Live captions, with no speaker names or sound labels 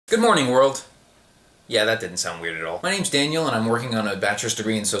Good morning, world. Yeah, that didn't sound weird at all. My name's Daniel, and I'm working on a bachelor's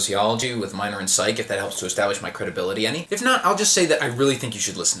degree in sociology with a minor in psych, if that helps to establish my credibility any. If not, I'll just say that I really think you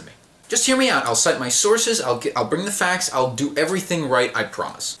should listen to me. Just hear me out. I'll cite my sources, I'll bring the facts, I'll do everything right, I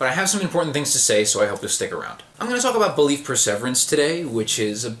promise. But I have some important things to say, so I hope you'll stick around. I'm going to talk about belief perseverance today, which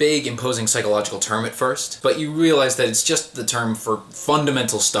is a big, imposing psychological term at first, but you realize that it's just the term for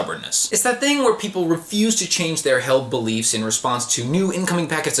fundamental stubbornness. It's that thing where people refuse to change their held beliefs in response to new incoming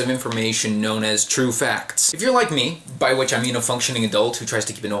packets of information known as true facts. If you're like me, by which I mean a functioning adult who tries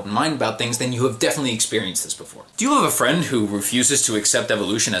to keep an open mind about things, then you have definitely experienced this before. Do you have a friend who refuses to accept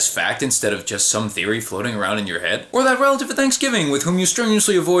evolution as fact instead of just some theory floating around in your head? Or that relative at Thanksgiving with whom you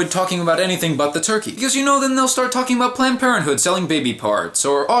strenuously avoid talking about anything but the turkey? Because you know then they'll start talking about Planned Parenthood selling baby parts,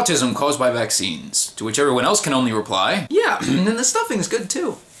 or autism caused by vaccines, to which everyone else can only reply, yeah, and the stuffing's good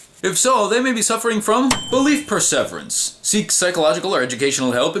too. If so, they may be suffering from belief perseverance. Seek psychological or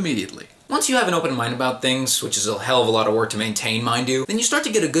educational help immediately. Once you have an open mind about things, which is a hell of a lot of work to maintain, mind you, then you start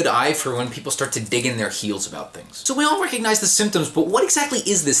to get a good eye for when people start to dig in their heels about things. So we all recognize the symptoms, but what exactly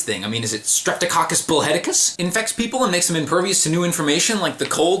is this thing? I mean, is it Streptococcus bullheadicus? It infects people and makes them impervious to new information, like the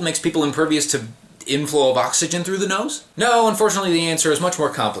cold makes people impervious to inflow of oxygen through the nose? No, unfortunately the answer is much more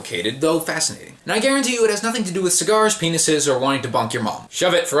complicated, though fascinating. And I guarantee you it has nothing to do with cigars, penises, or wanting to bonk your mom.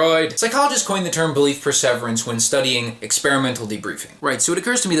 Shove it, Freud! Psychologists coined the term belief perseverance when studying experimental debriefing. Right, so it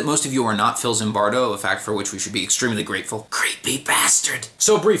occurs to me that most of you are not Phil Zimbardo, a fact for which we should be extremely grateful. Creepy bastard!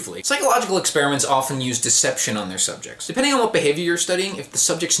 So briefly, psychological experiments often use deception on their subjects. Depending on what behavior you're studying, if the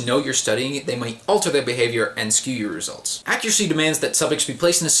subjects know you're studying it, they might alter their behavior and skew your results. Accuracy demands that subjects be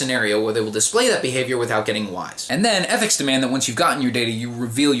placed in a scenario where they will display that behavior without getting wise. And then ethics demand that once you've gotten your data, you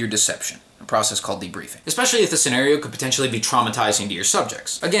reveal your deception. A process called debriefing. Especially if the scenario could potentially be traumatizing to your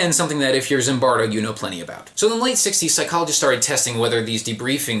subjects. Again, something that if you're Zimbardo, you know plenty about. So in the late 60s, psychologists started testing whether these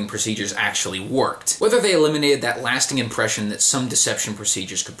debriefing procedures actually worked. Whether they eliminated that lasting impression that some deception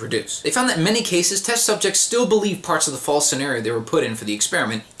procedures could produce. They found that in many cases, test subjects still believed parts of the false scenario they were put in for the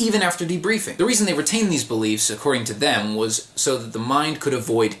experiment, even after debriefing. The reason they retained these beliefs, according to them, was so that the mind could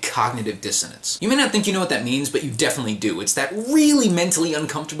avoid cognitive dissonance. You may not think you know what that means, but you definitely do. It's that really mentally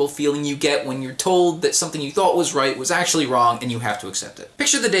uncomfortable feeling you get when you're told that something you thought was right was actually wrong and you have to accept it.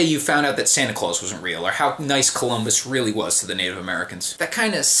 Picture the day you found out that Santa Claus wasn't real, or how nice Columbus really was to the Native Americans. That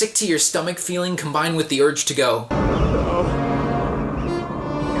kind of sick-to-your-stomach feeling combined with the urge to go, No,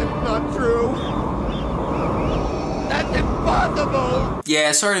 it's not true. That's impossible!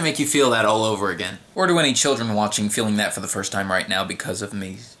 Yeah, sorry to make you feel that all over again. Or to any children watching feeling that for the first time right now because of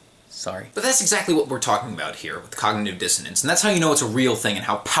me. Sorry. But that's exactly what we're talking about here with cognitive dissonance, and that's how you know it's a real thing and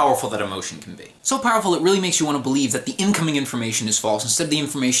how powerful that emotion can be. So powerful it really makes you want to believe that the incoming information is false instead of the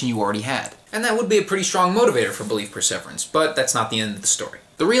information you already had. And that would be a pretty strong motivator for belief perseverance, but that's not the end of the story.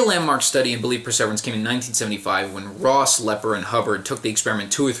 The real landmark study in belief perseverance came in 1975 when Ross, Lepper, and Hubbard took the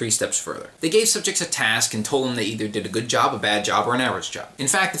experiment 2 or 3 steps further. They gave subjects a task and told them they either did a good job, a bad job, or an average job. In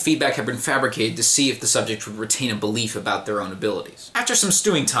fact, the feedback had been fabricated to see if the subject would retain a belief about their own abilities. After some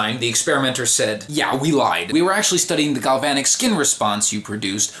stewing time, the experimenter said, "Yeah, we lied. We were actually studying the galvanic skin response you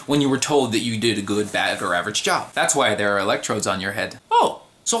produced when you were told that you did a good, bad, or average job. That's why there are electrodes on your head." Oh,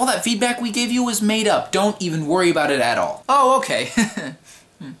 so all that feedback we gave you was made up. Don't even worry about it at all. Oh, okay.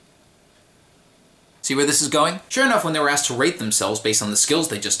 See where this is going? Sure enough, when they were asked to rate themselves based on the skills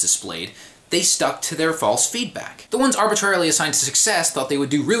they just displayed, they stuck to their false feedback. The ones arbitrarily assigned to success thought they would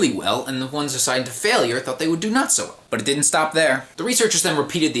do really well, and the ones assigned to failure thought they would do not so well. But it didn't stop there. The researchers then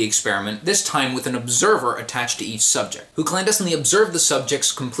repeated the experiment, this time with an observer attached to each subject, who clandestinely observed the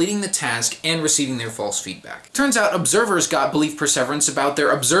subjects completing the task and receiving their false feedback. Turns out observers got belief perseverance about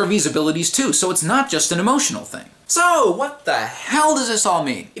their observees' abilities too, so it's not just an emotional thing. So, what the hell does this all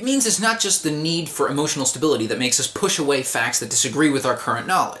mean? It means it's not just the need for emotional stability that makes us push away facts that disagree with our current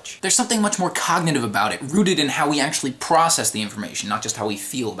knowledge. There's something much more cognitive about it, rooted in how we actually process the information, not just how we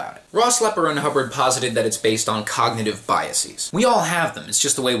feel about it. Ross, Lepper, and Hubbard posited that it's based on cognitive biases. We all have them, it's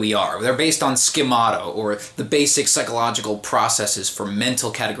just the way we are. They're based on schemata, or the basic psychological processes for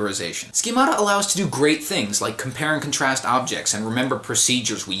mental categorization. Schemata allow us to do great things, like compare and contrast objects and remember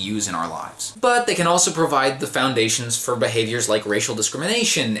procedures we use in our lives. But they can also provide the foundation for behaviors like racial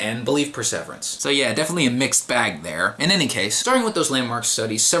discrimination and belief perseverance. So yeah, definitely a mixed bag there. In any case, starting with those landmark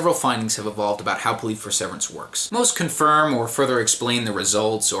studies, several findings have evolved about how belief perseverance works. Most confirm or further explain the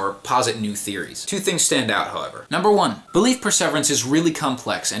results or posit new theories. 2 things stand out, however. Number 1, belief perseverance is really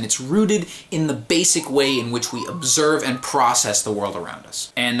complex, and it's rooted in the basic way in which we observe and process the world around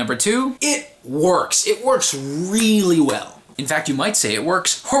us. And number 2, it works. It works really well. In fact, you might say it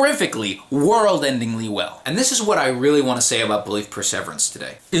works horrifically, world-endingly well. And this is what I really want to say about belief perseverance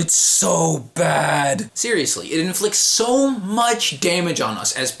today. It's so bad. Seriously, it inflicts so much damage on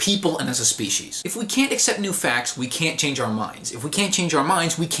us as people and as a species. If we can't accept new facts, we can't change our minds. If we can't change our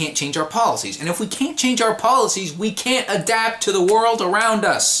minds, we can't change our policies. And if we can't change our policies, we can't adapt to the world around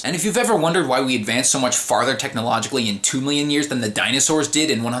us. And if you've ever wondered why we advanced so much farther technologically in 2 million years than the dinosaurs did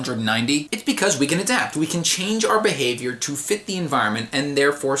in 190, it's because we can adapt. We can change our behavior to fit the environment and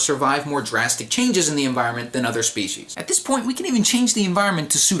therefore survive more drastic changes in the environment than other species. At this point, we can even change the environment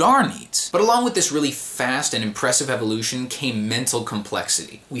to suit our needs. But along with this really fast and impressive evolution came mental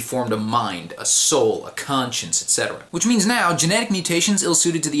complexity. We formed a mind, a soul, a conscience, etc. Which means now, genetic mutations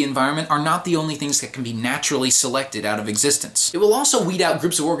ill-suited to the environment are not the only things that can be naturally selected out of existence. It will also weed out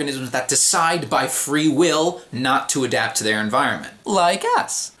groups of organisms that decide by free will not to adapt to their environment. Like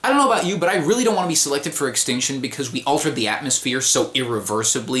us. I don't know about you, but I really don't want to be selected for extinction because we altered the atmosphere so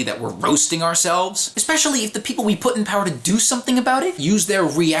irreversibly that we're roasting ourselves. Especially if the people we put in power to do something about it use their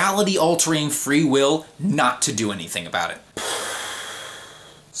reality-altering free will not to do anything about it.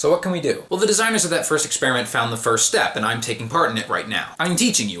 So what can we do? Well, the designers of that first experiment found the first step, and I'm taking part in it right now. I'm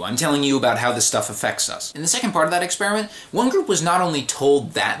teaching you, I'm telling you about how this stuff affects us. In the second part of that experiment, one group was not only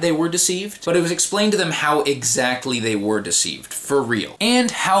told that they were deceived, but it was explained to them how exactly they were deceived, for real.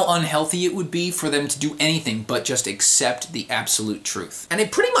 And how unhealthy it would be for them to do anything but just accept the absolute truth. And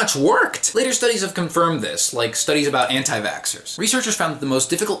it pretty much worked! Later studies have confirmed this, like studies about anti-vaxxers. Researchers found that the most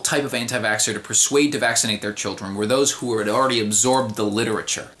difficult type of anti-vaxxer to persuade to vaccinate their children were those who had already absorbed the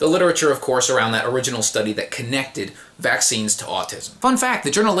literature. The literature, of course, around that original study that connected vaccines to autism. Fun fact,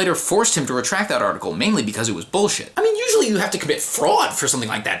 the journal later forced him to retract that article, mainly because it was bullshit. I mean, usually you have to commit fraud for something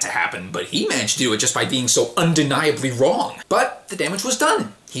like that to happen, but he managed to do it just by being so undeniably wrong. But the damage was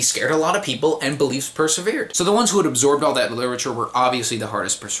done. He scared a lot of people, and beliefs persevered. So the ones who had absorbed all that literature were obviously the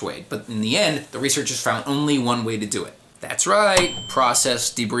hardest to persuade, but in the end, the researchers found only one way to do it. That's right,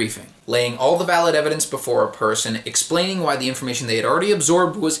 process debriefing. Laying all the valid evidence before a person, explaining why the information they had already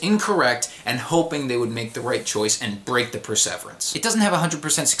absorbed was incorrect, and hoping they would make the right choice and break the perseverance. It doesn't have a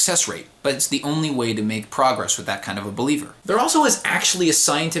 100% success rate, but it's the only way to make progress with that kind of a believer. There also is actually a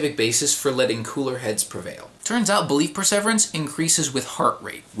scientific basis for letting cooler heads prevail. Turns out belief perseverance increases with heart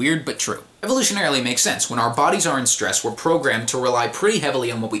rate. Weird but true. Evolutionarily makes sense. When our bodies are in stress, we're programmed to rely pretty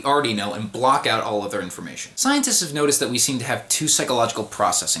heavily on what we already know and block out all other information. Scientists have noticed that we seem to have two psychological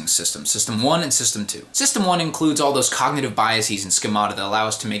processing systems, System 1 and System 2. System 1 includes all those cognitive biases and schemata that allow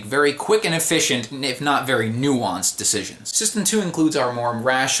us to make very quick and efficient, if not very nuanced, decisions. System 2 includes our more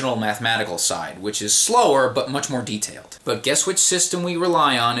rational mathematical side, which is slower but much more detailed. But guess which system we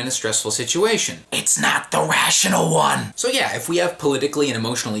rely on in a stressful situation? It's not the rational one! So yeah, if we have politically and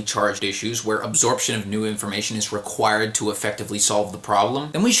emotionally charged issues where absorption of new information is required to effectively solve the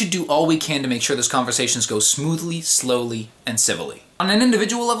problem, then we should do all we can to make sure those conversations go smoothly, slowly, and civilly. On an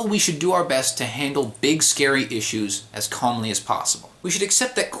individual level, we should do our best to handle big, scary issues as calmly as possible. We should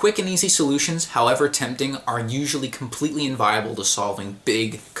accept that quick and easy solutions, however tempting, are usually completely inviolable to solving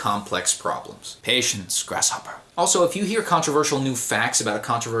big, complex problems. Patience, grasshopper. Also, if you hear controversial new facts about a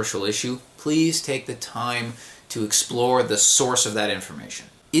controversial issue, please take the time to explore the source of that information.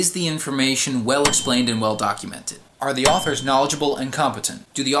 Is the information well explained and well documented? Are the authors knowledgeable and competent?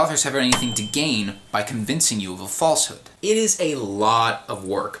 Do the authors have anything to gain by convincing you of a falsehood? It is a lot of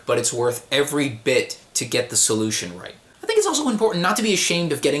work, but it's worth every bit to get the solution right. I think it's also important not to be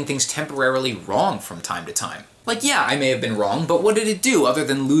ashamed of getting things temporarily wrong from time to time. Like, yeah, I may have been wrong, but what did it do other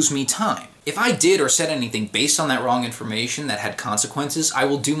than lose me time? If I did or said anything based on that wrong information that had consequences, I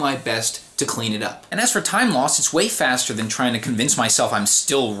will do my best to clean it up. And as for time loss, it's way faster than trying to convince myself I'm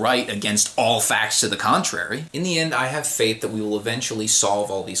still right against all facts to the contrary. In the end, I have faith that we will eventually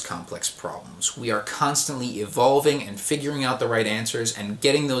solve all these complex problems. We are constantly evolving and figuring out the right answers and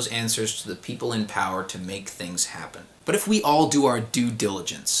getting those answers to the people in power to make things happen. But if we all do our due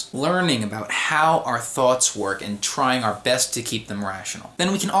diligence, learning about how our thoughts work and trying our best to keep them rational,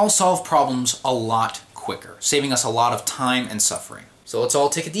 then we can all solve problems a lot quicker, saving us a lot of time and suffering. So let's all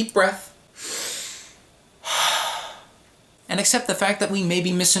take a deep breath and accept the fact that we may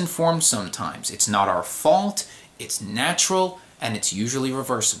be misinformed sometimes. It's not our fault, it's natural, and it's usually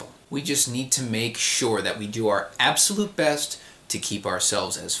reversible. We just need to make sure that we do our absolute best to keep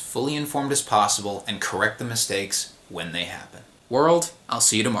ourselves as fully informed as possible and correct the mistakes when they happen. World, I'll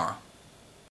see you tomorrow.